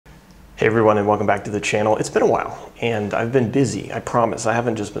Hey everyone, and welcome back to the channel. It's been a while and I've been busy, I promise. I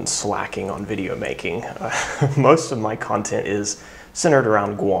haven't just been slacking on video making. Most of my content is centered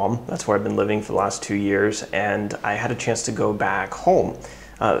around Guam. That's where I've been living for the last 2 years, and I had a chance to go back home.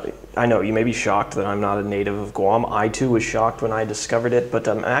 I know you may be shocked that I'm not a native of Guam. I too was shocked when I discovered it, but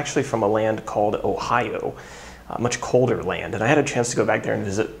I'm actually from a land called Ohio. Much colder land, and I had a chance to go back there and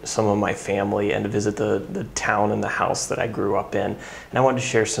visit some of my family and to visit the town and the house that I grew up in. And I wanted to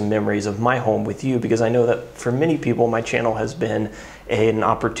share some memories of my home with you, because I know that for many people my channel has been an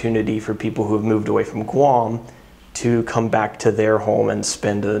opportunity for people who have moved away from Guam to come back to their home and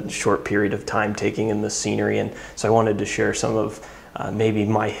spend a short period of time taking in the scenery. And so I wanted to share some of maybe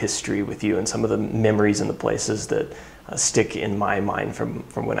my history with you and some of the memories and the places that stick in my mind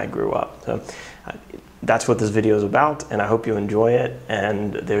from when I grew up. So that's what this video is about, and I hope you enjoy it.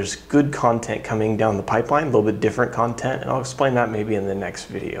 And there's good content coming down the pipeline, a little bit different content, and I'll explain that maybe in the next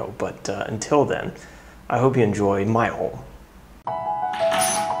video. But until then, I hope you enjoy my home